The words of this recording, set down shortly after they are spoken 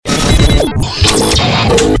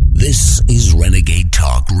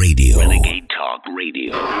Talk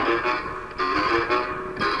Radio.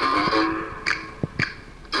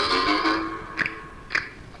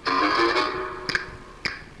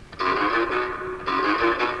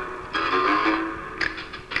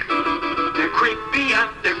 They're creepy and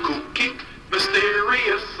they're kooky,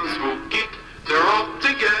 mysterious and spooky. They're all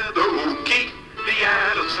together ooky, the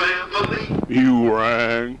Addams Family. You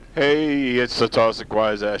rang. Hey, it's the Toxic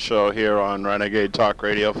Wise Ass Show here on Renegade Talk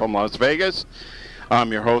Radio from Las Vegas.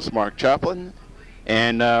 I'm your host, Mark Chaplin.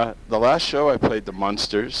 And the last show I played the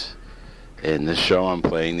Munsters. In this show I'm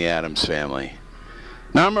playing the Addams Family.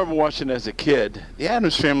 Now I remember watching as a kid. The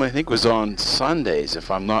Addams Family I think was on Sundays,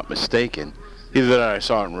 if I'm not mistaken. Either that or I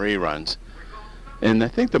saw it in reruns. And I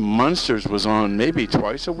think the Munsters was on maybe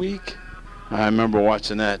twice a week. I remember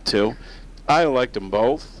watching that too. I liked them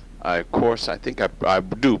both. I think I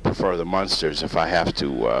do prefer the Munsters if I have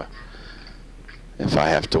to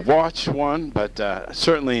watch one, but I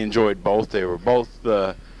certainly enjoyed both. They were both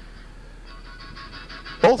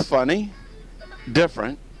funny,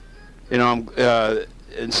 different. You know,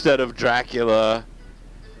 instead of Dracula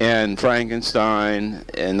and Frankenstein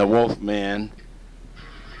and the Wolfman,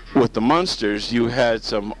 with the Munsters, you had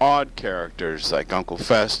some odd characters like Uncle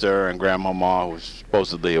Fester and Grandmama, who was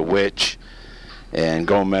supposedly a witch, and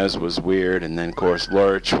Gomez was weird, and then, of course,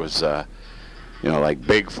 Lurch was, like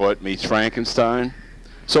Bigfoot meets Frankenstein.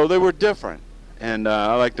 So they were different, and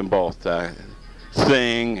I liked them both.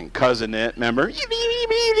 Thing and Cousin It, remember?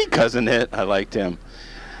 Cousin It, I liked him.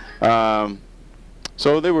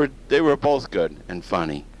 So they were both good and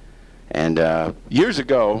funny. And years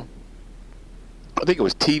ago, I think it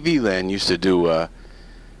was TV Land used to do a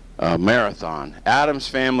marathon. Addams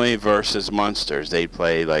Family versus Munsters. They'd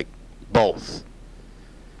play like both.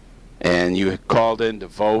 And you called in to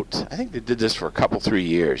vote. I think they did this for a couple, 3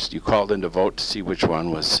 years. You called in to vote to see which one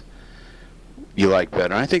was you liked better.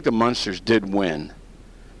 And I think the Munsters did win,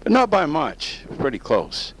 but not by much. It was pretty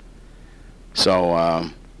close. So,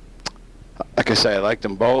 like I say, I liked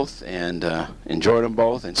them both and enjoyed them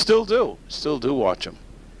both, and still do watch them.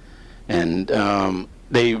 And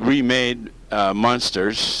they remade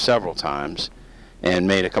Munsters several times and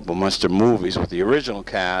made a couple Munster movies with the original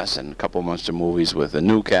cast and a couple Munster movies with the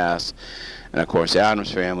new cast. And, of course, the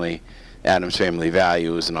Addams Family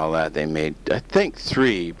Values and all that. They made, I think,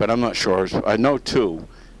 3, but I'm not sure. I know 2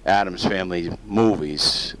 Addams Family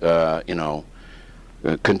movies,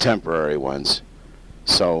 contemporary ones.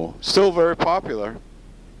 So, still very popular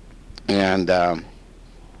and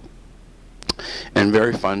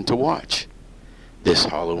very fun to watch this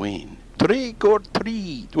Halloween. Trick or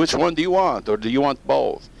treat. Which one do you want, or do you want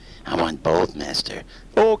both? I want both, mister.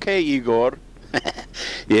 Okay, Igor.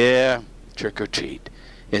 Yeah, trick or treat.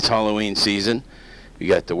 It's Halloween season. You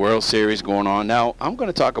got the World Series going on. Now, I'm going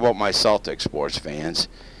to talk about my Celtics sports fans,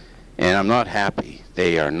 and I'm not happy.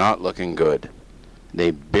 They are not looking good.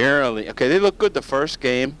 They looked good the first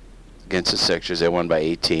game against the Sixers. They won by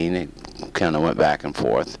 18. It kind of went back and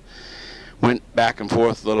forth. Went back and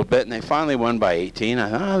forth a little bit, and they finally won by 18. I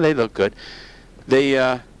thought, they look good.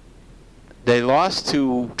 They lost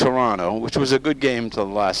to Toronto, which was a good game until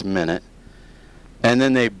the last minute. And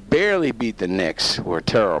then they barely beat the Knicks, who are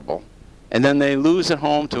terrible. And then they lose at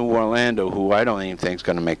home to Orlando, who I don't even think is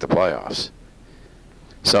going to make the playoffs.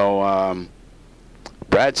 So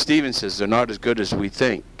Brad Stevens says they're not as good as we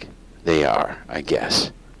think they are, I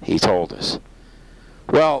guess. He told us.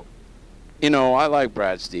 Well, I like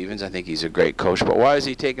Brad Stevens. I think he's a great coach. But why is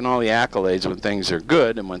he taking all the accolades when things are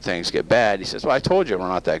good, and when things get bad, he says, well, I told you we're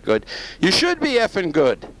not that good. You should be effing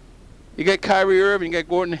good. You got Kyrie Irving, you got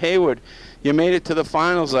Gordon Hayward. You made it to the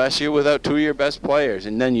finals last year without 2 of your best players,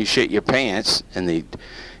 and then you shit your pants in the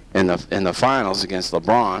finals against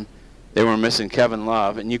LeBron. They were missing Kevin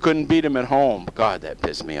Love, and you couldn't beat him at home. God, that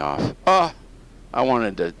pissed me off.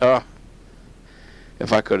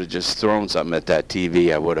 If I could have just thrown something at that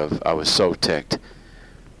TV, I would have. I was so ticked.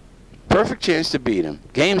 Perfect chance to beat him.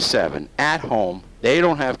 Game 7, at home. They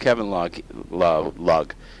don't have Kevin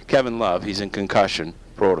Love. Kevin Love, he's in concussion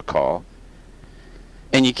protocol.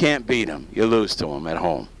 And you can't beat him. You lose to him at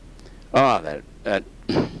home. Oh, that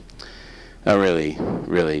really,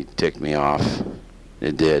 really ticked me off.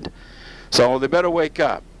 It did. So they better wake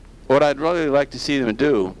up. What I'd really like to see them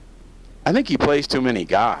do, I think he plays too many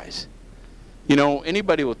guys.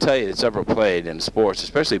 Anybody will tell you that's ever played in sports,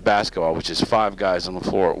 especially basketball, which is 5 guys on the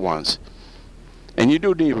floor at once. And you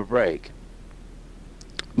do need a break.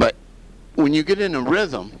 But when you get in a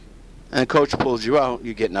rhythm and the coach pulls you out,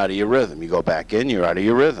 you're getting out of your rhythm. You go back in, you're out of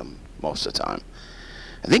your rhythm most of the time.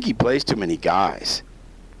 I think he plays too many guys.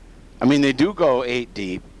 I mean, they do go 8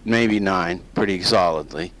 deep, maybe 9, pretty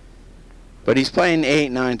solidly. But he's playing 8,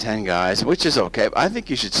 9, 10 guys, which is okay. I think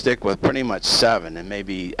you should stick with pretty much 7, and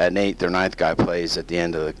maybe an 8th or 9th guy plays at the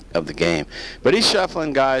end of the game. But he's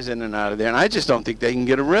shuffling guys in and out of there, and I just don't think they can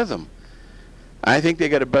get a rhythm. I think they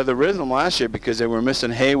got a better rhythm last year because they were missing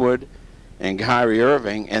Haywood and Kyrie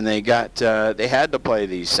Irving, and they had to play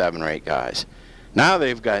these 7 or 8 guys. Now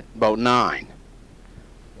they've got about 9.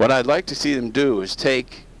 What I'd like to see them do is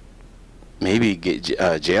maybe get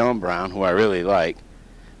Jaylen Brown, who I really like,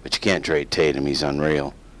 but you can't trade Tatum. He's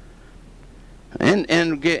unreal.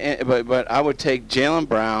 But I would take Jaylen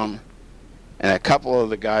Brown and a couple of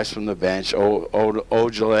the guys from the bench,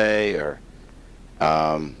 Ojale or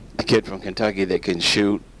the kid from Kentucky that can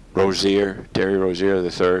shoot, Terry Rozier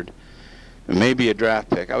III, and maybe a draft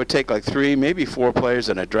pick. I would take like 3, maybe 4 players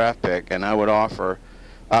and a draft pick, and I would offer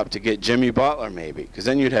up to get Jimmy Butler maybe, because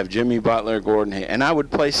then you'd have Jimmy Butler, Gordon, and I would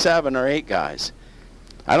play 7 or 8 guys.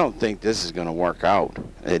 I don't think this is going to work out.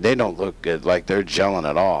 They don't look good, like they're gelling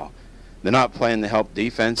at all. They're not playing the help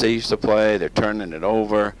defense they used to play. They're turning it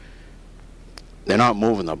over. They're not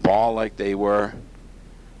moving the ball like they were.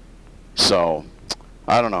 So,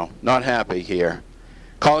 I don't know. Not happy here.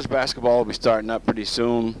 College basketball will be starting up pretty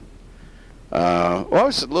soon. I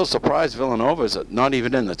was a little surprised Villanova's not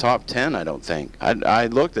even in the top 10, I don't think. I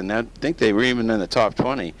looked, and I think they were even in the top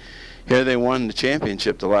 20. Here they won the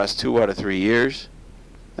championship the last 2 out of 3 years.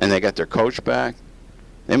 And they got their coach back.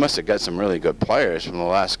 They must have got some really good players from the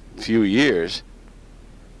last few years.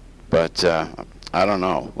 But I don't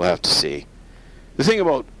know. We'll have to see. The thing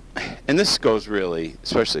about, and this goes really,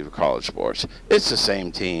 especially for college sports, it's the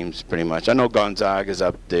same teams pretty much. I know Gonzaga's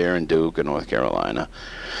up there and Duke and North Carolina.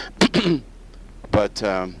 But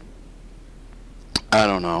I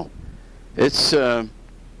don't know. It's I'm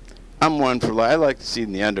one for, I like to see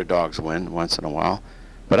the underdogs win once in a while.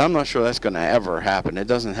 But I'm not sure that's going to ever happen. It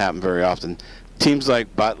doesn't happen very often. Teams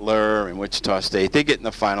like Butler and Wichita State, they get in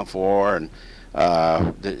the Final Four, and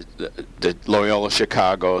the Loyola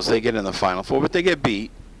Chicago's, they get in the Final Four, but they get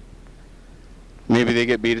beat. Maybe they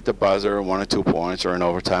get beat at the buzzer, or 1 or 2 points, or in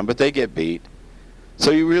overtime, but they get beat.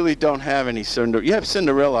 So you really don't have any you have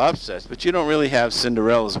Cinderella upsets, but you don't really have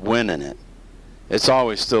Cinderella's winning it. It's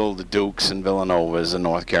always still the Dukes and Villanovas and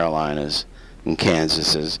North Carolinas and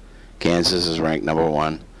Kansases. Kansas is ranked number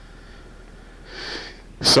 1.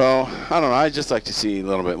 So, I don't know. I just like to see a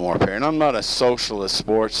little bit more parity. And I'm not a socialist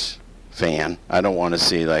sports fan. I don't want to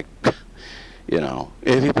see, like,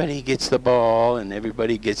 everybody gets the ball and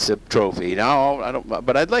everybody gets a trophy. No, I don't.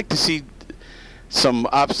 But I'd like to see some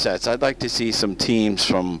upsets. I'd like to see some teams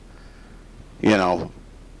from,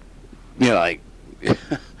 like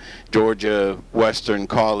Georgia Western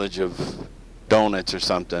College of Donuts or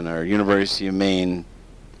something, or University of Maine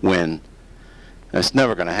win. That's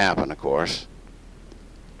never going to happen, of course.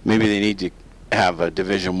 Maybe they need to have a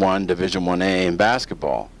Division I, Division 1A in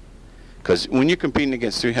basketball. Because when you're competing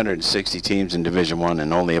against 360 teams in Division I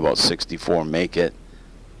and only about 64 make it,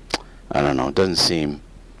 I don't know, it doesn't seem,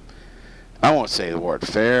 I won't say the word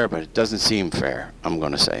fair, but it doesn't seem fair. I'm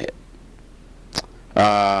going to say it.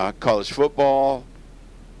 College football,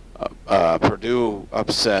 Purdue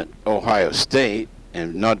upset Ohio State.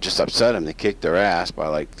 And not just upset them, they kicked their ass by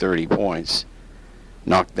like 30 points,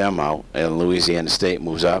 knocked them out, and Louisiana State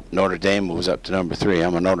moves up. Notre Dame moves up to number 3.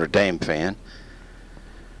 I'm a Notre Dame fan.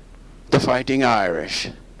 The Fighting Irish.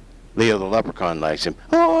 Leo the Leprechaun likes him.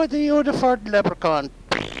 Oh, Leo the Fart Leprechaun.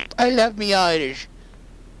 I love me Irish.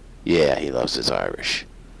 Yeah, he loves his Irish.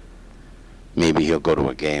 Maybe he'll go to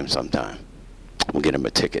a game sometime. We'll get him a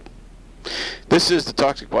ticket. This is the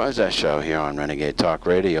Toxic Wise Ass Show here on Renegade Talk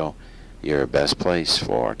Radio. Your best place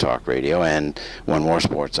for talk radio. And one more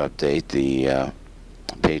sports update. The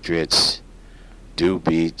Patriots do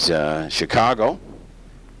beat Chicago.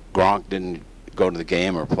 Gronk didn't go to the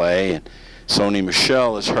game or play. And Sony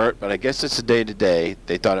Michel is hurt, but I guess it's a day-to-day.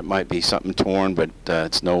 They thought it might be something torn, but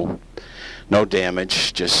it's no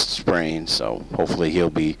damage, just sprain. So hopefully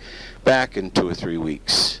he'll be back in 2 or 3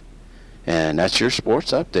 weeks. And that's your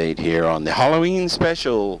sports update here on the Halloween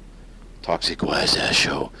special Toxic Wise Ass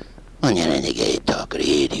Show. On your Renegade Talk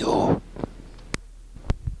Radio.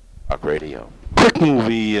 Talk Radio. Quick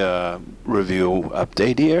movie review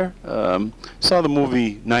update here. Saw the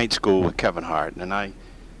movie Night School with Kevin Hart, and I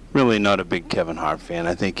really not a big Kevin Hart fan.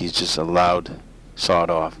 I think he's just a loud,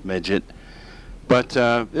 sawed-off midget. But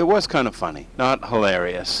it was kind of funny. Not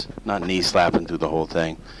hilarious. Not knee-slapping through the whole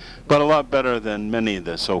thing. But a lot better than many of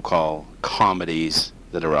the so-called comedies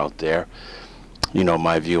that are out there. You know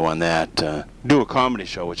my view on that. Do a comedy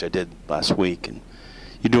show, which I did last week, and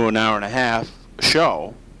you do an hour and a half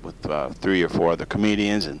show with 3 or 4 other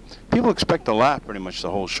comedians, and people expect to laugh pretty much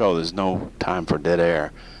the whole show. There's no time for dead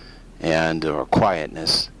air. and or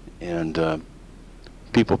quietness, and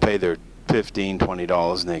people pay their $15,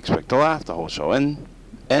 $20 and they expect to laugh the whole show, and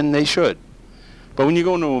they should. But when you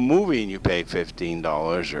go into a movie and you pay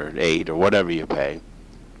 $15 or $8 or whatever you pay,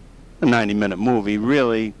 a 90-minute movie,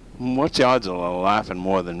 really, what's the odds of laughing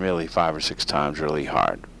more than really 5 or 6 times really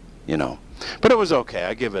hard, you know? But it was okay.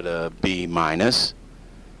 I give it a B minus.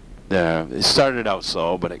 It started out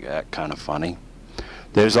slow, but it got kind of funny.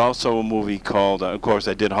 There's also a movie called, of course,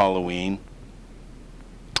 I did Halloween.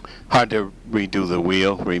 Hard to remake the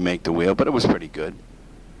Wheel, but it was pretty good.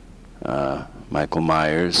 Michael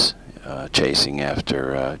Myers chasing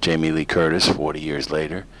after Jamie Lee Curtis 40 years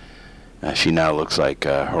later. She now looks like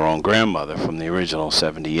her own grandmother from the original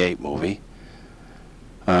 '78 movie.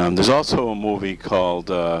 There's also a movie called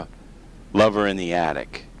Lover in the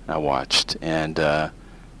Attic I watched, and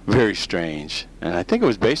very strange. And I think it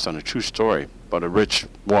was based on a true story about a rich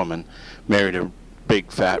woman married a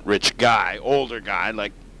big, fat, rich guy, older guy,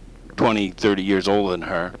 like 20, 30 years older than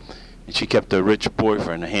her. And she kept a rich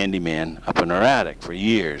boyfriend, a handyman, up in her attic for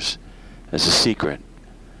years as a secret.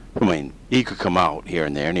 I mean, he could come out here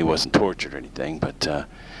and there, and he wasn't tortured or anything, but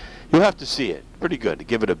you'll have to see it. Pretty good.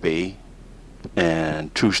 Give it a B.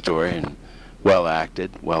 And true story, and well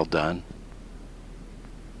acted, well done.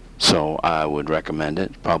 So I would recommend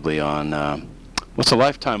it. Probably on, it's a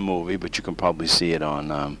Lifetime movie, but you can probably see it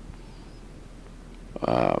on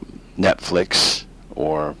Netflix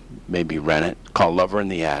or maybe rent it, called Lover in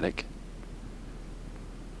the Attic.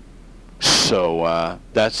 So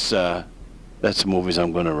that's the movies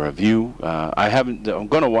I'm going to review. I'm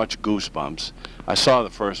going to watch Goosebumps. I saw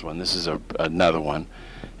the first one. This is another one,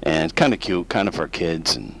 and it's kind of cute, kind of for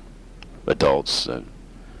kids and adults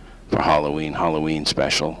for Halloween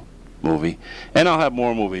special movie. And I'll have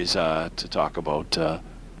more movies to talk about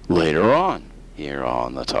later on here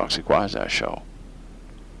on the Toxic Wise Ass Show.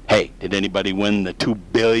 Hey, did anybody win the $2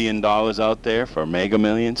 billion out there for Mega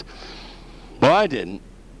Millions? Well, I didn't.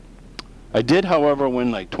 I did, however,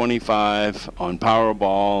 win like 25 on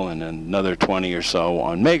Powerball and another 20 or so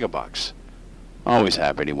on Megabucks. Always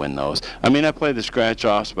happy to win those. I mean, I play the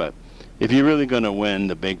scratch-offs, but if you're really going to win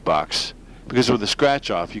the big bucks, because with the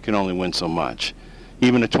scratch-off, you can only win so much.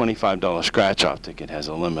 Even a $25 scratch-off ticket has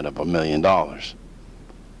a limit of $1 million.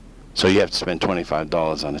 So you have to spend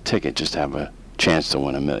 $25 on a ticket just to have a chance to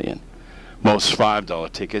win $1 million. Most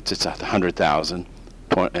 $5 tickets, it's $100,000,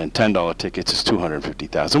 and $10 tickets is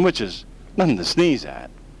 $250,000, which is nothing to sneeze at.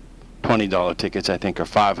 $20 tickets, I think, are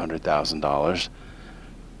 $500,000.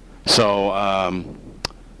 So,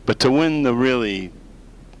 but to win the really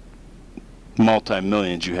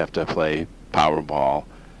multi-millions, you have to play Powerball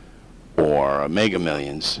or Mega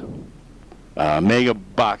Millions. Mega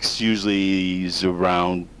Bucks usually is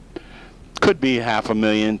around, could be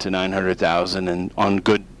 $500,000 to $900,000, and on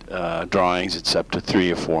good drawings, it's up to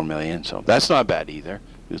 $3 or $4 million. So that's not bad either.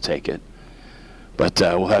 You'll take it. But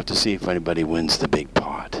we'll have to see if anybody wins the big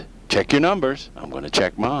pot. Check your numbers. I'm going to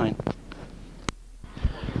check mine.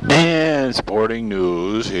 And sporting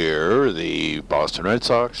news here. The Boston Red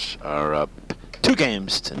Sox are up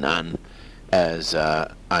 2-0 as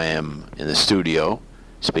I am in the studio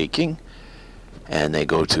speaking. And they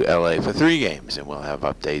go to L.A. for 3 games, and we'll have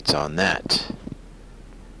updates on that.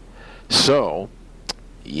 So,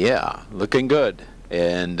 yeah, looking good.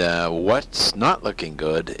 And what's not looking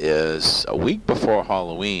good is a week before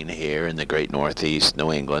Halloween here in the great Northeast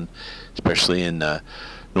New England, especially in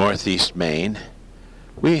Northeast Maine,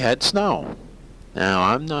 we had snow. Now,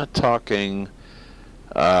 I'm not talking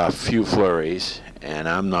a few flurries, and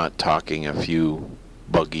I'm not talking a few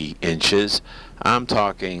buggy inches. I'm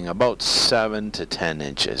talking about 7 to 10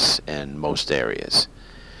 inches in most areas.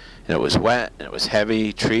 And it was wet, and it was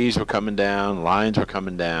heavy. Trees were coming down, lines were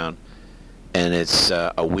coming down. And it's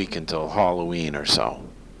a week until Halloween or so.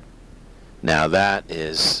 Now that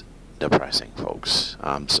is depressing, folks.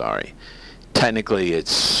 I'm sorry. Technically,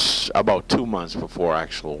 it's about 2 months before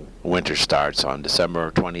actual winter starts on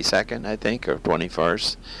December 22nd, I think, or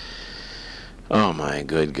 21st. Oh my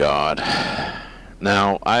good God.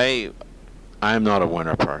 Now, I'm not a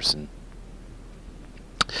winter person.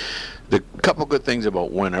 The couple good things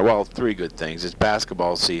about winter, well, 3 good things. It's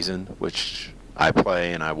basketball season, which I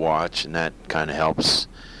play and I watch, and that kind of helps.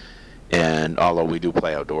 And although we do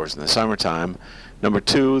play outdoors in the summertime. Number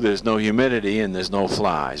 2, there's no humidity and there's no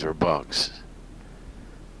flies or bugs.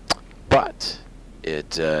 But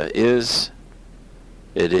it is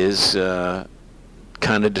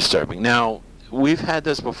kind of disturbing. Now, we've had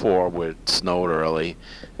this before where it snowed early,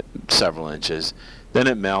 several inches. Then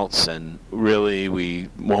it melts, and really we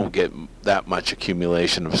won't get that much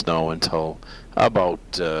accumulation of snow until about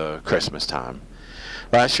Christmas time.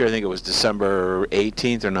 Last year, I think it was December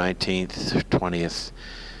 18th or 19th or 20th.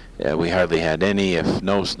 We hardly had any, if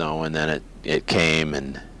no snow, and then it came,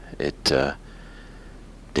 and it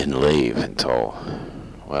didn't leave until,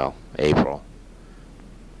 well, April.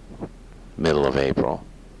 Middle of April.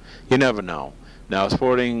 You never know. Now,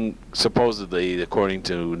 supposedly, according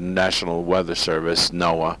to National Weather Service,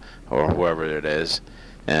 NOAA, or whoever it is,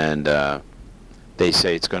 and they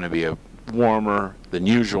say it's going to be a warmer than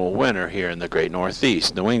usual winter here in the great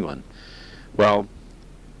Northeast, New England. Well,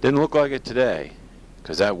 didn't look like it today,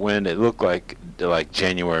 because that wind, it looked like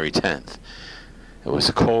January 10th. It was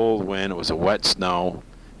a cold wind, it was a wet snow,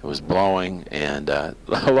 it was blowing, and a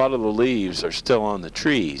lot of the leaves are still on the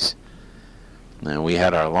trees. And we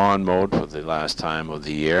had our lawn mowed for the last time of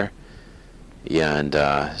the year, and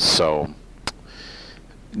so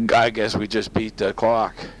I guess we just beat the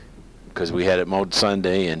clock, because we had it mowed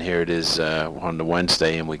Sunday, and here it is on the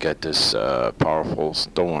Wednesday, and we got this powerful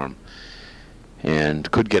storm, and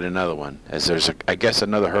could get another one, as there's I guess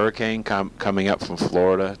another hurricane coming up from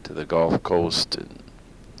Florida to the Gulf Coast and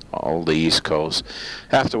all the East Coast.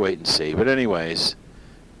 Have to wait and see. But anyways,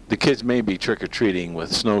 the kids may be trick-or-treating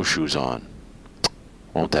with snowshoes on.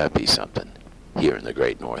 Won't that be something here in the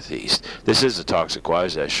great Northeast? This is the Toxic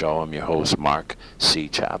Wise Ass Show. I'm your host, Mark C.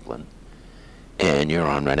 Chaplin, and you're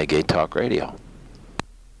on Renegade Talk Radio.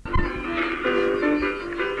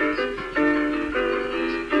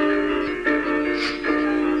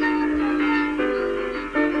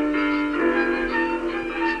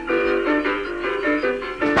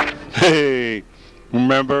 Hey,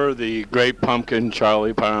 remember the Great Pumpkin,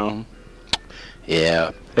 Charlie Brown?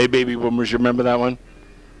 Yeah. Hey, baby boomers, you remember that one?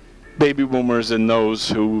 Baby boomers and those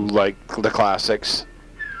who like the classics.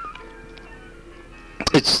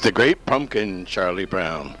 It's the Great Pumpkin, Charlie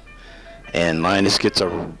Brown. And Linus gets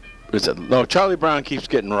Charlie Brown keeps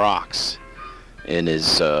getting rocks in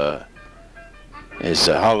his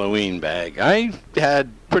Halloween bag. I had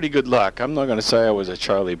pretty good luck. I'm not going to say I was a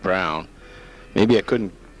Charlie Brown. Maybe I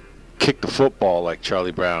couldn't kick the football like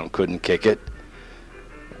Charlie Brown couldn't kick it.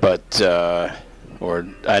 But, or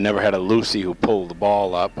I never had a Lucy who pulled the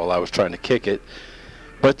ball up while I was trying to kick it.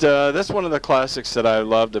 But that's one of the classics that I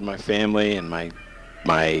loved in my family, and my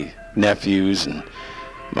nephews and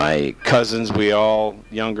my cousins. We all,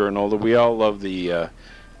 younger and older, we all love of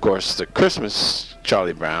course, the Christmas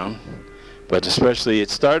Charlie Brown. But especially, it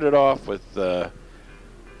started off with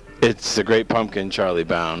it's the Great Pumpkin, Charlie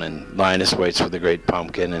Brown, and Linus waits for the Great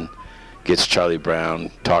Pumpkin and gets Charlie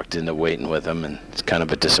Brown talked into waiting with him, and it's kind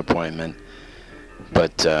of a disappointment.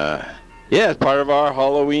 But, yeah, it's part of our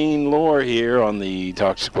Halloween lore here on the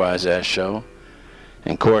Toxic Wise Ass Show.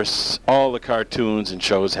 And, of course, all the cartoons and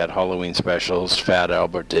shows had Halloween specials. Fat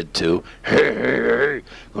Albert did, too. Hey, hey, hey,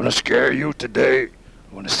 gonna scare you today.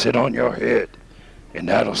 I'm gonna sit on your head, and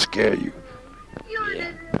that'll scare you. You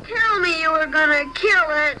didn't tell me you were gonna kill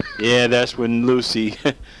it. Yeah, that's when Lucy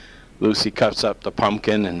cuts up the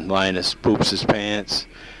pumpkin and Linus poops his pants.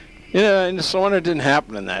 Yeah, and so on, it didn't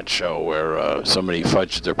happen in that show where somebody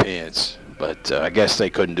fudged their pants. But I guess they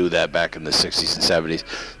couldn't do that back in the 60s and 70s.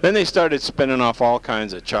 Then they started spinning off all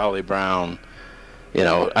kinds of Charlie Brown. You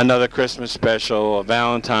know, another Christmas special, a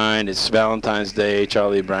Valentine. It's Valentine's Day,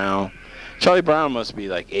 Charlie Brown. Charlie Brown must be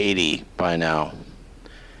like 80 by now.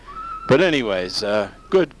 But anyways,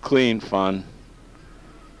 good, clean fun.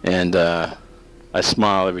 And I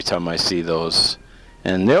smile every time I see those.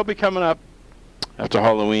 And they'll be coming up after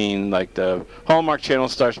Halloween. Like the Hallmark Channel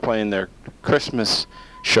starts playing their Christmas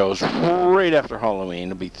shows right after Halloween.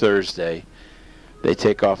 It'll be Thursday. They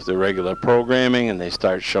take off the regular programming and they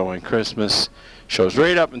start showing Christmas shows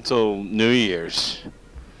right up until New Year's.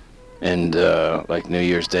 And like New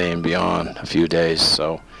Year's Day and beyond, a few days.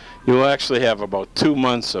 So you'll actually have about 2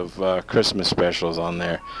 months of Christmas specials on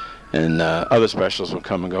there. And other specials will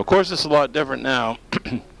come and go. Of course, it's a lot different now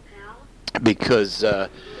because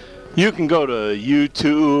you can go to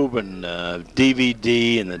YouTube and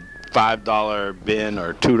DVD and the $5 bin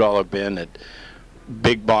or $2 bin at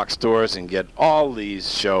big box stores and get all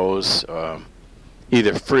these shows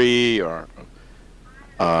either free or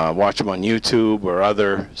watch them on YouTube or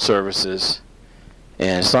other services.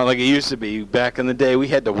 And it's not like it used to be. Back in the day, we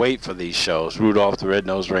had to wait for these shows. Rudolph the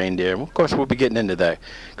Red-Nosed Reindeer. Of course, we'll be getting into that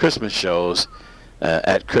Christmas shows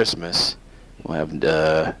at Christmas. We'll have,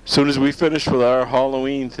 as soon as we finish with our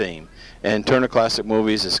Halloween theme. And Turner Classic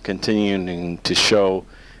Movies is continuing to show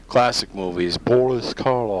classic movies. Boris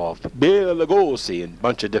Karloff, Bela Lugosi, and a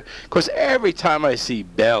bunch of different... Of course, every time I see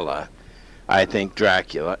Bela, I think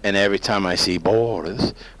Dracula. And every time I see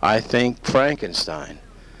Boris, I think Frankenstein.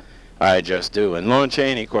 I just do. And Lon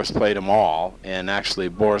Chaney, of course, played them all. And actually,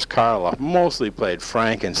 Boris Karloff mostly played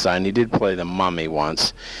Frankenstein. He did play the Mummy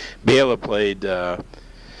once. Bela played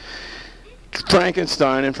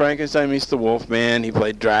Frankenstein, and Frankenstein meets the Wolfman. He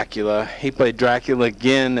played Dracula. He played Dracula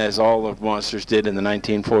again, as all of Monsters did in the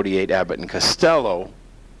 1948 Abbott and Costello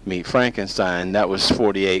Meet Frankenstein. That was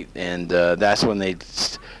 48, and that's when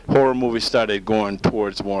horror movies started going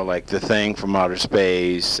towards more like The Thing from Outer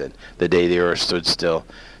Space and The Day the Earth Stood Still.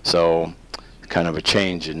 So kind of a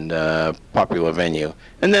change in popular venue.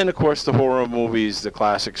 And then, of course, the horror movies, the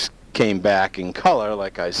classics, came back in color,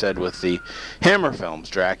 like I said, with the Hammer films,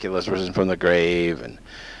 Dracula's Risen from the Grave and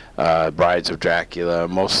Brides of Dracula,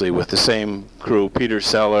 mostly with the same crew, Peter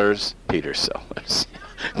Sellers,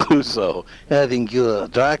 Clouseau, I think you're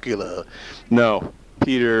Dracula. No,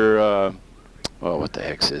 Peter, what the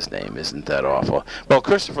heck's his name? Isn't that awful? Well,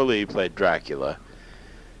 Christopher Lee played Dracula.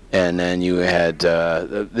 And then you had,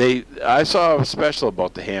 I saw a special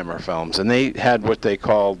about the Hammer films, and they had what they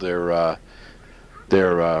called their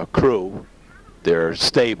crew, their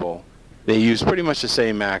stable. They used pretty much the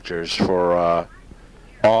same actors for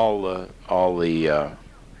all the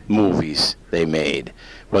movies they made.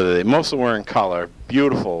 Whether they mostly were in color,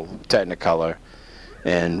 beautiful Technicolor,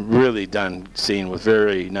 and really seen with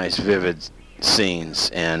very nice, vivid scenes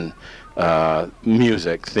and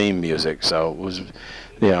theme music. So it was,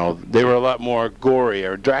 they were a lot more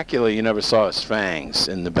gorier. Dracula, you never saw his fangs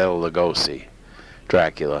in the Bela Lugosi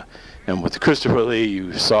Dracula. And with Christopher Lee,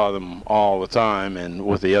 you saw them all the time, and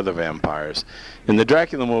with the other vampires. In the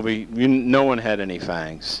Dracula movie, no one had any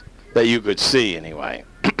fangs, that you could see anyway.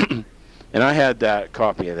 And I had that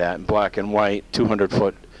copy of that in black and white,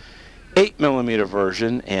 200-foot, 8mm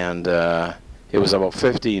version, and it was about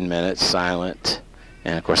 15 minutes, silent.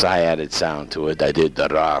 And, of course, I added sound to it. I did the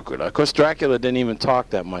Dracula. Of course, Dracula didn't even talk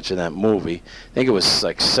that much in that movie. I think it was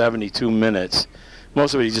like 72 minutes.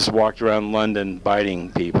 Most of it, he just walked around London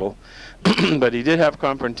biting people. But he did have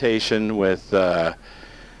confrontation with the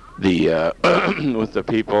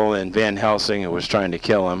people, and Van Helsing, who was trying to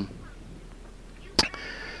kill him.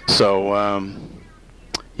 So,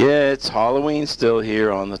 yeah, it's Halloween still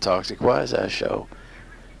here on the Toxic Wise-Ass Show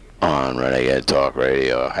on Renegade Talk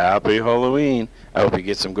Radio. Happy Halloween. I hope you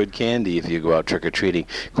get some good candy if you go out trick-or-treating.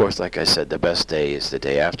 Of course, like I said, the best day is the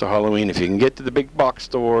day after Halloween. If you can get to the big box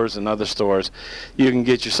stores and other stores, you can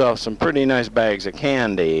get yourself some pretty nice bags of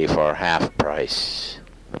candy for half price.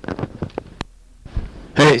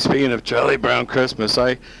 Hey, speaking of Charlie Brown Christmas,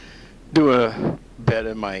 I do a bit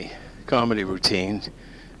in my comedy routine,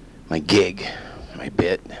 my gig, my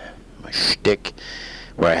bit, my shtick,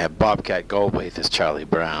 where I have Bobcat Goldthwait as Charlie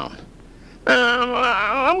Brown.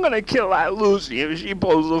 I'm going to kill that Lucy if she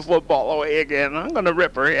pulls the football away again. I'm going to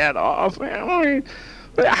rip her head off.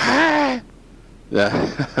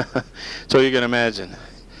 So you can imagine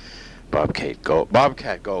Bobcat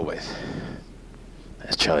Goldthwait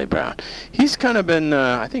as Charlie Brown. He's kind of been,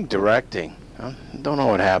 I think, directing. I don't know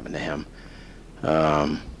what happened to him.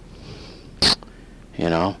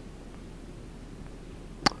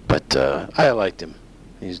 But I liked him.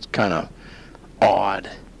 He's kind of odd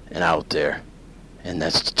and out there, and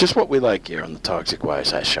that's just what we like here on the Toxic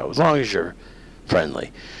Wise-Ass Show, as long as you're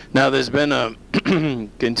friendly. Now, there's been a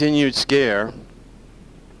continued scare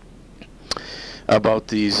about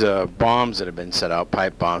these bombs that have been set out,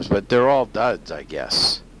 pipe bombs, but they're all duds, I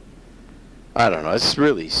guess. I don't know. It's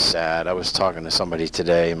really sad. I was talking to somebody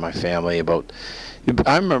today in my family about,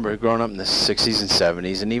 I remember growing up in the 60s and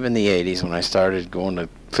 70s, and even the 80s when I started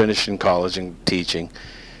finishing college and teaching.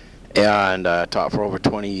 And taught for over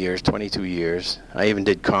 20 years, 22 years. I even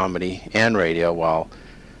did comedy and radio while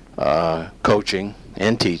coaching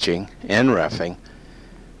and teaching and reffing.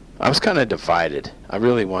 I was kind of divided. I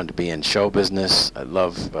really wanted to be in show business. I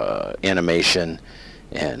love animation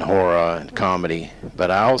and horror and comedy. But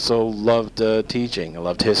I also loved teaching. I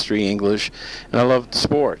loved history, English, and I loved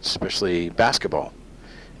sports, especially basketball.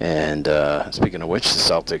 And speaking of which, the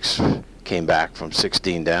Celtics came back from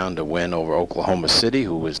 16 down to win over Oklahoma City,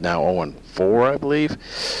 who is now 0-4, I believe.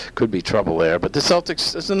 Could be trouble there. But the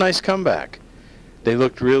Celtics, it's a nice comeback. They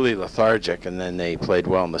looked really lethargic, and then they played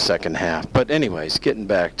well in the second half. But anyways, getting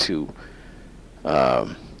back to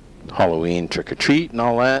Halloween, trick-or-treat and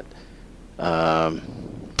all that,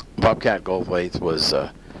 Bobcat Goldthwait was,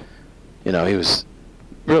 he was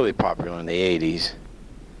really popular in the 80s.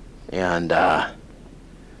 And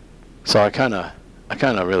so I kind of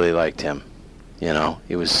really liked him.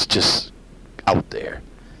 He was just out there.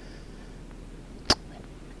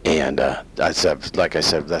 And like I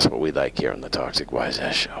said, that's what we like here on the Toxic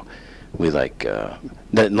Wise-Ass Show. We like that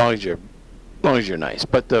as long as you're nice.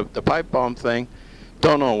 But the pipe bomb thing,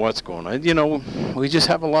 don't know what's going on. You know, we just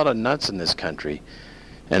have a lot of nuts in this country.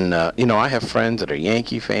 And, you know, I have friends that are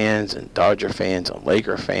Yankee fans and Dodger fans and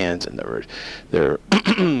Laker fans, and they're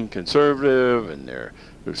conservative, and they're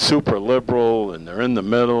super liberal, and they're in the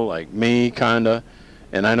middle like me, kind of.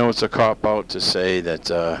 And I know it's a cop-out to say that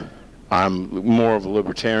I'm more of a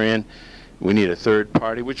libertarian. We need a third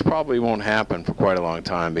party, which probably won't happen for quite a long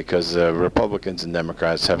time because Republicans and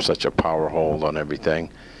Democrats have such a power hold on everything.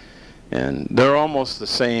 And they're almost the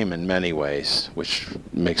same in many ways, which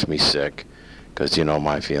makes me sick. Because, you know,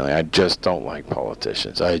 my feeling, I just don't like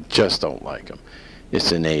politicians. I just don't like them.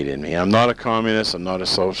 It's innate in me. I'm not a communist. I'm not a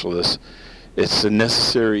socialist. It's a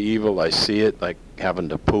necessary evil. I see it like having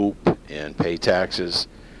to poop and pay taxes.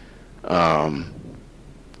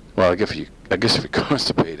 Well, I guess if you're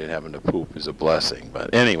constipated, having to poop is a blessing.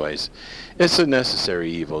 But anyways, it's a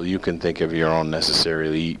necessary evil. You can think of your own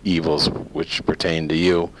necessary evils which pertain to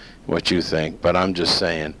you, what you think. But I'm just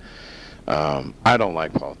saying, I don't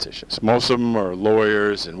like politicians. Most of them are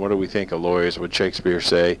lawyers, and what do we think of lawyers? What Shakespeare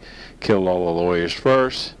say? Kill all the lawyers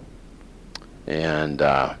first. And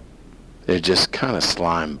they're just kind of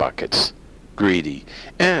slime buckets, greedy.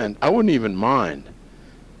 And I wouldn't even mind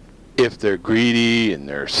if they're greedy and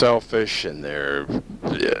they're selfish and they're,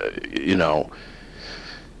 you know,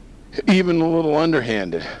 even a little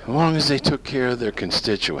underhanded, as long as they took care of their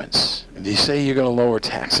constituents. If you say you're going to lower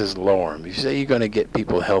taxes, lower them. If you say you're going to get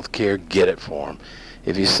people health care, get it for them.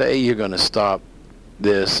 If you say you're going to stop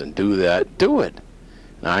this and do that, do it.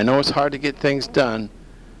 Now, I know it's hard to get things done,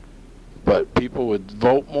 but people would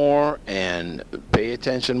vote more and pay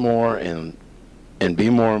attention more and be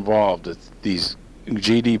more involved if these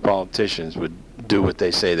GD politicians would do what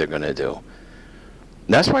they say they're going to do.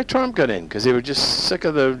 And that's why Trump got in, because they were just sick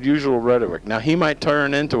of the usual rhetoric. Now, he might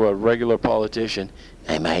turn into a regular politician.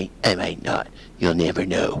 I might not. You'll never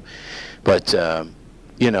know. But,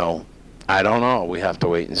 you know, I don't know. We have to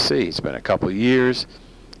wait and see. It's been a couple of years.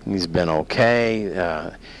 He's been okay.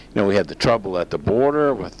 You know, we had the trouble at the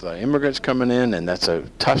border with immigrants coming in, and that's a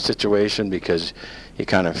tough situation because you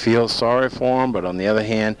kind of feel sorry for them. But on the other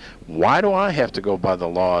hand, why do I have to go by the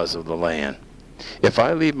laws of the land? If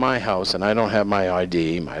I leave my house and I don't have my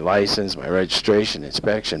ID, my license, my registration,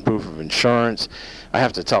 inspection, proof of insurance, I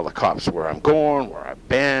have to tell the cops where I'm going, where I've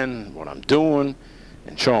been, what I'm doing,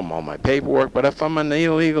 and show them all my paperwork. But if I'm an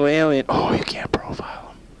illegal alien, oh, you can't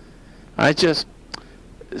profile them.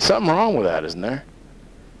 Something wrong with that, isn't there?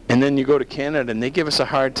 And then you go to Canada and they give us a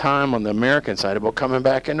hard time on the American side about coming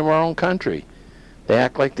back into our own country. They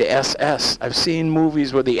act like the SS. I've seen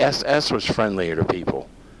movies where the SS was friendlier to people.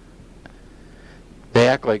 They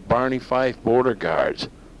act like Barney Fife border guards.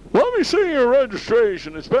 Let me see your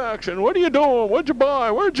registration, inspection. What are you doing? What'd you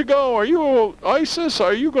buy? Where'd you go? Are you ISIS?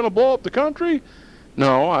 Are you going to blow up the country?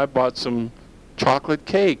 No, I bought some chocolate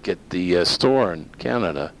cake at the store in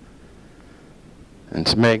Canada. And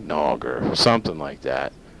some eggnog or something like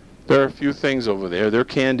that. There are a few things over there. Their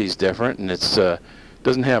candy's different, and it's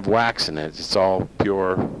doesn't have wax in it. It's all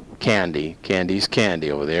pure candy. Candy's candy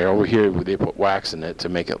over there. Over here, they put wax in it to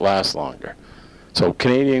make it last longer. So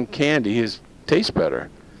Canadian candy tastes better.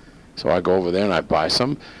 So I go over there and I buy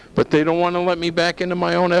some, but they don't want to let me back into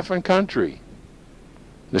my own effing country.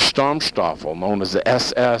 The Sturmstaffel, known as the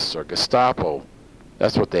SS or Gestapo,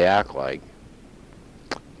 that's what they act like.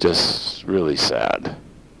 Just really sad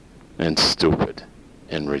and stupid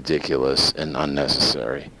and ridiculous and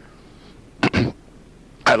unnecessary.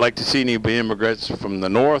 I'd like to see any immigrants from the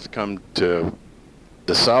north come to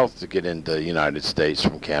the south to get into the United States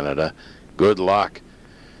from Canada. Good luck.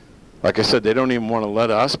 Like I said, they don't even want to let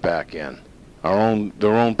us back in. Their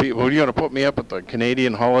own people. Are you going to put me up at the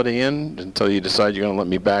Canadian Holiday Inn until you decide you're going to let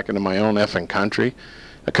me back into my own effing country?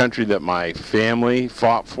 A country that my family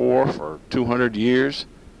fought for 200 years,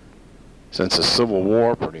 since the Civil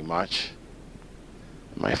War pretty much.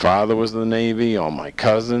 My father was in the Navy. All my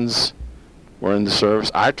cousins were in the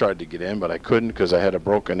service. I tried to get in, but I couldn't because I had a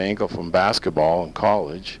broken ankle from basketball in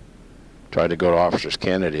college. Tried to go to officers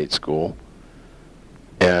candidate school.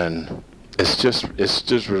 And it's just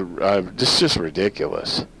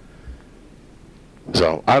ridiculous.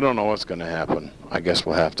 So I don't know what's going to happen. I guess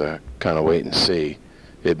we'll have to kind of wait and see.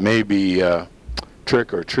 It may be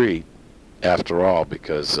trick or treat after all,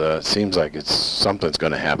 because it seems like something's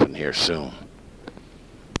going to happen here soon.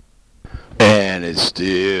 And it's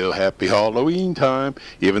still happy Halloween time,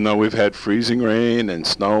 even though we've had freezing rain and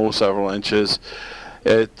snow several inches.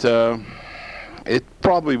 It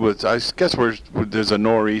probably was. I guess there's a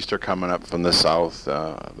nor'easter coming up from the south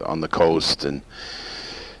on the coast, and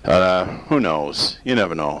who knows? You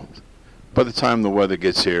never know. By the time the weather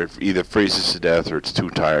gets here, it either freezes to death or it's too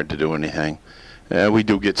tired to do anything. We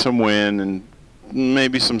do get some wind and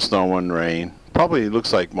maybe some snow and rain. Probably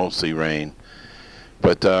looks like mostly rain.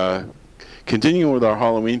 But continuing with our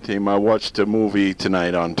Halloween theme, I watched a movie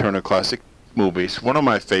tonight on Turner Classic Movies, one of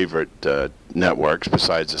my favorite networks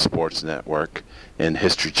besides the Sports Network and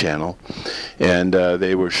History Channel. And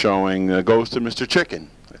they were showing Ghost of Mr. Chicken,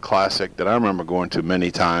 a classic that I remember going to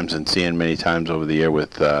many times and seeing many times over the year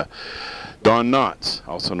with Don Knotts,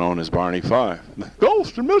 also known as Barney Fife.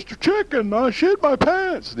 Ghost of Mr. Chicken, I shit my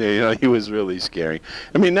pants. Yeah, you know, he was really scary.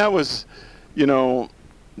 I mean, that was, you know,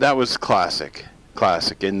 that was classic.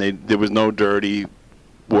 And there was no dirty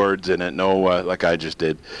words in it, no, like I just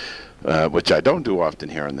did, which I don't do often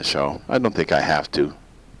here on the show. I don't think I have to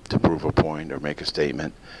prove a point or make a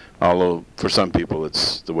statement, although for some people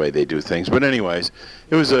it's the way they do things. But anyways,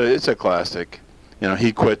 it's a classic. You know,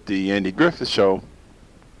 he quit the Andy Griffith Show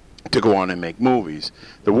to go on and make movies.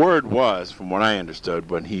 The word was, from what I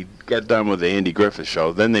understood, when he got done with the Andy Griffith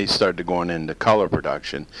Show, then they started going into color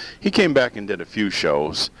production. He came back and did a few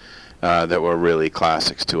shows that were really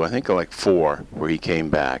classics too. I think like 4 where he came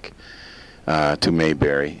back to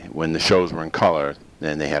Mayberry when the shows were in color,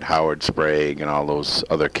 and they had Howard Sprague and all those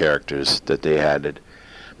other characters that they added.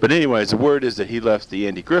 But anyways, the word is that he left the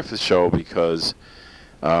Andy Griffith Show because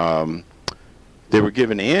they were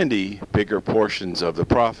giving Andy bigger portions of the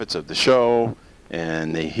profits of the show,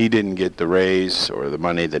 and he didn't get the raise or the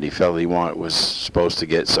money that he felt he was supposed to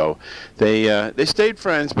get. So they stayed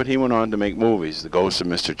friends, but he went on to make movies: The Ghost of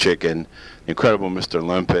Mr. Chicken, Incredible Mr.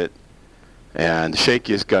 Limpet, and The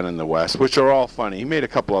Shakiest Gun in the West, which are all funny. He made a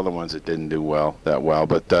couple other ones that didn't do that well,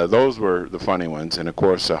 but those were the funny ones. And of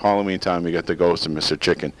course, Halloween time, we got The Ghost of Mr.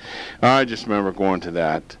 Chicken. I just remember going to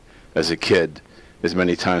that as a kid as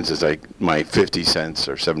many times as my 50 cents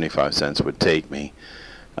or 75 cents would take me.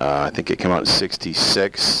 I think it came out in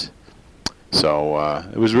 '66, so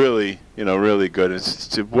it was really, really good.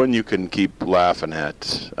 It's one you can keep laughing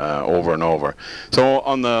at over and over. So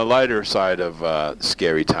on the lighter side of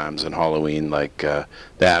scary times and Halloween, like the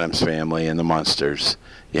Addams Family and the Munsters,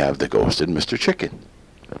 you have The Ghost and Mr. Chicken.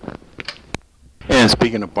 And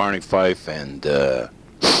speaking of Barney Fife and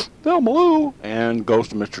Thelma Lou and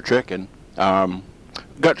Ghost of Mr. Chicken,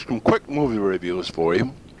 got some quick movie reviews for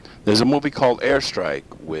you. There's a movie called Airstrike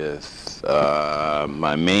with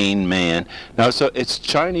my main man. Now, it's a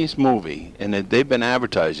Chinese movie, and they've been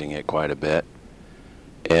advertising it quite a bit.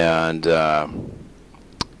 And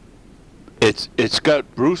it's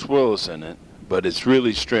got Bruce Willis in it, but it's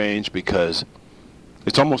really strange because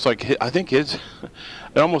it's almost like it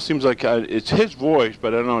almost seems like it's his voice,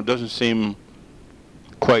 but I don't know, it doesn't seem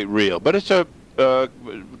quite real. But it's a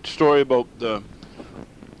story about the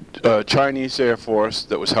Chinese Air Force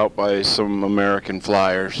that was helped by some American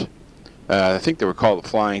flyers. I think they were called the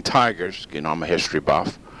Flying Tigers. I'm a history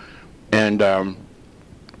buff. And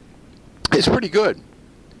it's pretty good.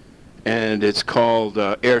 And it's called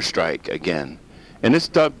Airstrike again. And it's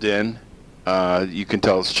dubbed in. You can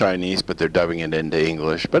tell it's Chinese, but they're dubbing it into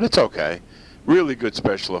English. But it's okay. Really good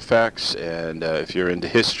special effects. And if you're into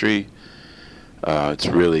history, it's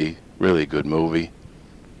really, really good movie.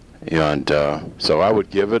 And so I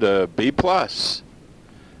would give it a B+.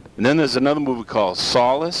 And then there's another movie called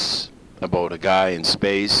Solace, about a guy in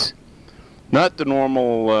space. Not the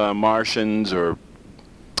normal Martians or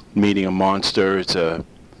meeting a monster.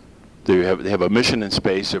 They have a mission in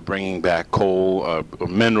space of bringing back coal,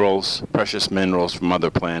 minerals, precious minerals from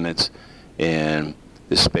other planets. And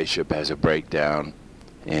this spaceship has a breakdown,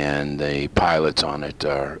 and the pilots on it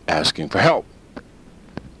are asking for help.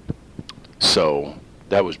 So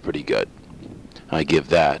that was pretty good. I give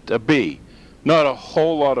that a B. Not a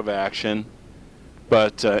whole lot of action,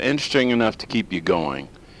 but interesting enough to keep you going.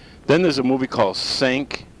 Then there's a movie called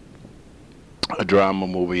Sink, a drama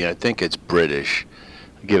movie. I think it's British.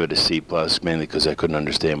 I give it a C+, mainly because I couldn't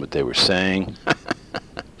understand what they were saying.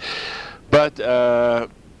 But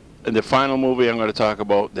the final movie I'm going to talk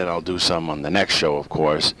about, then I'll do some on the next show, of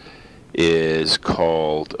course, is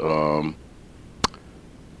called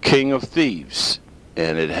King of Thieves.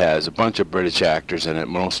 And it has a bunch of British actors in it,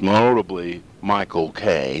 most notably Michael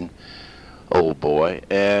Caine, old boy.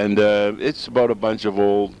 And it's about a bunch of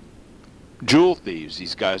old jewel thieves.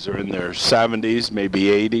 These guys are in their 70s, maybe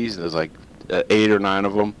 80s. There's like 8 or 9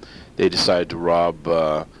 of them. They decide to rob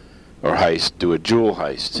or do a jewel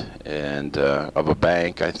heist, and of a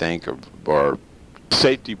bank, I think, or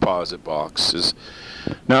safe deposit boxes.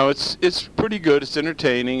 Now, it's pretty good. It's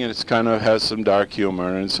entertaining, and it's kind of has some dark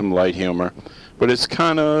humor and some light humor. But it's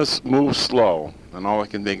kind of moves slow, and all I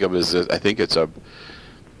can think of is that I think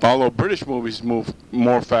although British movies move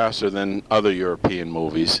more faster than other European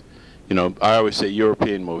movies, you know, I always say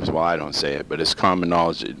European movies. Well, I don't say it, but it's common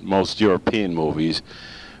knowledge that most European movies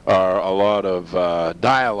are a lot of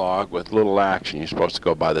dialogue with little action. You're supposed to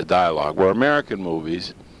go by the dialogue. Where American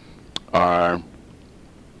movies are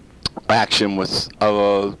action with,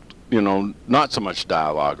 you know, not so much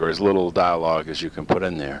dialogue, or as little dialogue as you can put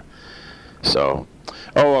in there. So,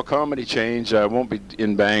 a comedy change. I won't be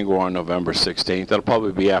in Bangor on November 16th. That'll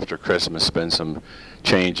probably be after Christmas. Been some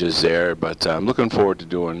changes there, but I'm looking forward to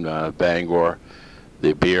doing Bangor,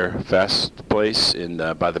 the beer fest place in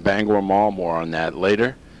by the Bangor Mall. More on that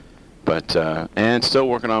later. But and still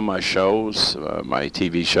working on my shows, my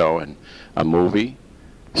TV show and a movie.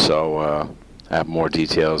 So I have more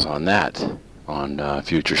details on that on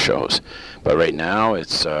future shows. But right now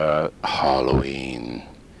it's Halloween.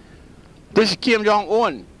 This is Kim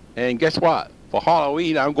Jong-un, and guess what? For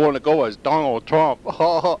Halloween, I'm going to go as Donald Trump.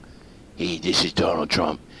 Hey, this is Donald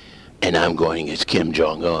Trump, and I'm going as Kim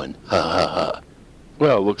Jong-un. Ha ha ha.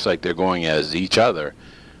 Well, it looks like they're going as each other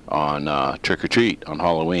on Trick or Treat on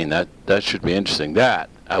Halloween. That should be interesting. That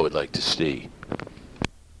I would like to see.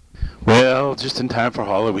 Well, just in time for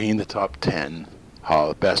Halloween, the top 10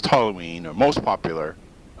 best Halloween or most popular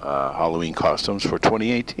Halloween costumes for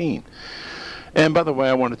 2018. And by the way,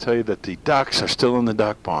 I want to tell you that the ducks are still in the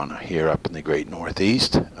duck pond here up in the great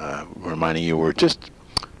Northeast. Reminding you, we're just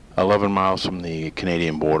 11 miles from the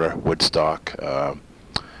Canadian border, Woodstock,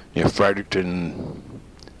 near Fredericton,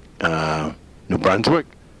 New Brunswick.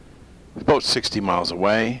 About 60 miles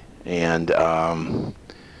away, and the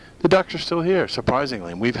ducks are still here,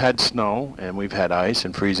 surprisingly. We've had snow, and we've had ice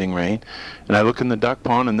and freezing rain, and I look in the duck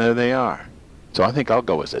pond, and there they are. So I think I'll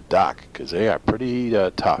go as a duck, because they are pretty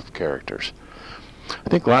tough characters. I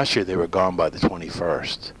think last year they were gone by the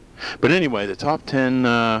 21st. But anyway, the top 10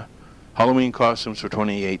 Halloween costumes for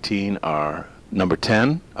 2018 are number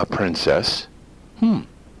 10, a princess.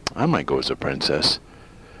 I might go as a princess.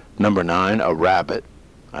 Number 9, a rabbit.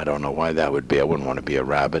 I don't know why that would be. I wouldn't want to be a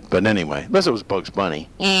rabbit. But anyway, unless it was Bugs Bunny.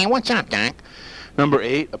 What's up, Doc? Number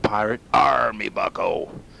 8, a pirate. Army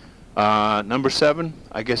bucko. Number 7,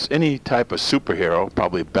 I guess any type of superhero,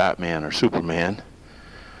 probably Batman or Superman.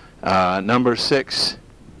 Number 6,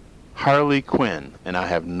 Harley Quinn. And I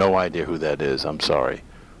have no idea who that is. I'm sorry.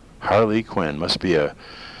 Harley Quinn must be a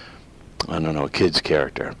kid's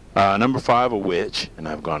character. Number 5, a witch. And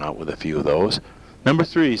I've gone out with a few of those. Number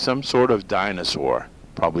 3, some sort of dinosaur.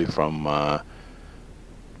 Probably from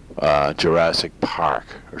Jurassic Park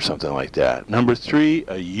or something like that. Number 3,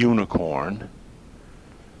 a unicorn.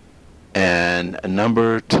 And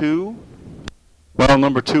number 2, well,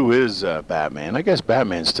 number 2 is Batman. I guess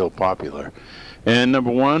Batman's still popular. And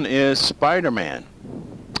number 1 is Spider-Man.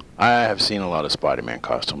 I have seen a lot of Spider-Man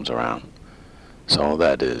costumes around. So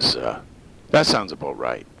that is, that sounds about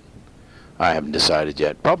right. I haven't decided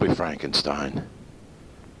yet. Probably Frankenstein.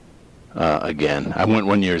 Again, I went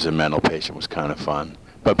one year as a mental patient. It was kind of fun.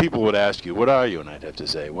 But people would ask you, what are you? And I'd have to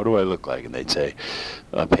say, what do I look like? And they'd say,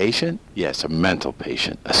 a patient? Yes, a mental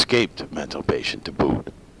patient. Escaped mental patient to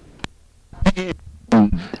boot.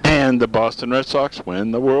 And the Boston Red Sox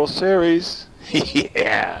win the World Series.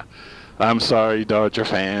 Yeah. I'm sorry, Dodger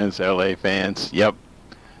fans, LA fans. Yep.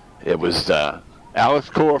 It was Alex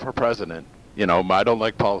Cora for president. You know, I don't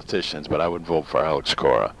like politicians, but I would vote for Alex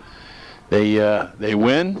Cora. They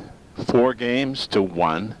win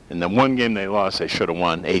 4-1. And the one game they lost, they should have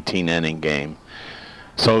won, 18-inning game.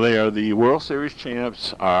 So they are the World Series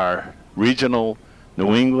champs, are regional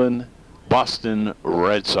New England Boston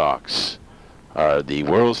Red Sox are the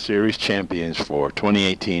World Series champions for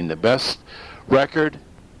 2018. The best record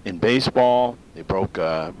in baseball. They broke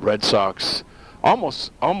Red Sox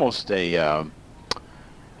almost a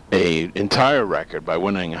entire record by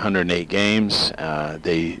winning 108 games.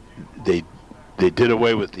 They did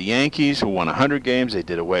away with the Yankees, who won 100 games. They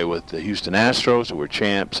did away with the Houston Astros, who were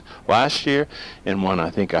champs last year, and won, I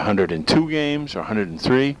think, 102 games or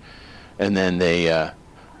 103. And then they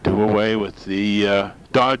do away with the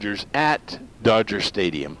Dodgers at Dodger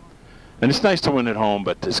Stadium. And it's nice to win at home,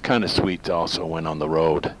 but it's kind of sweet to also win on the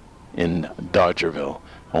road in Dodgerville,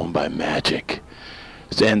 owned by Magic.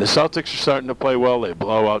 And the Celtics are starting to play well. They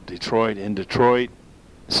blow out Detroit in Detroit.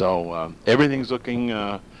 So everything's looking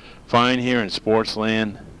fine here in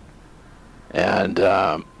Sportsland. And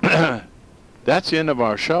that's the end of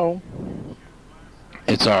our show.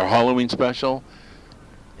 It's our Halloween special.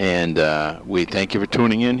 And we thank you for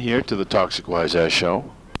tuning in here to the Toxic Wise Ass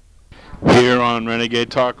Show. Here on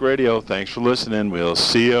Renegade Talk Radio. Thanks for listening. We'll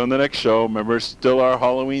see you on the next show. Remember, it's still our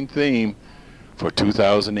Halloween theme for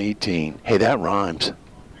 2018. Hey, that rhymes.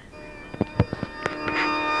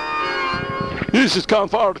 This is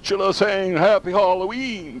Count Fartula saying Happy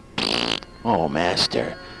Halloween. Oh,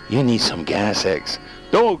 Master, you need some gas eggs.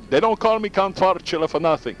 Don't, they don't call me Count Farchula for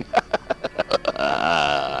nothing.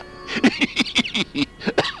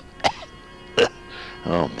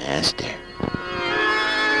 Oh, Master.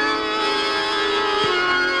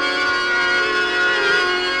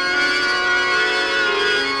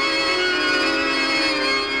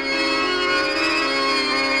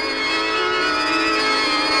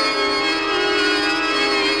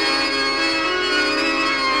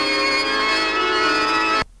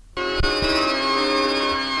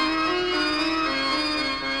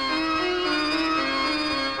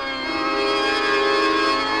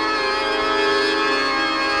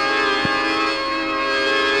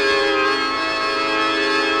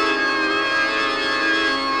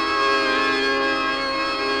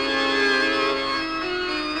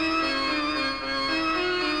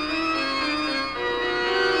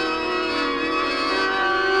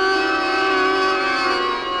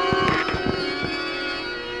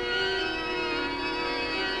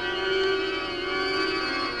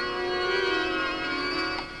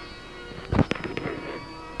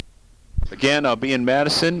 Again, I'll be in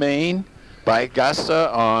Madison, Maine, by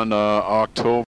Augusta on October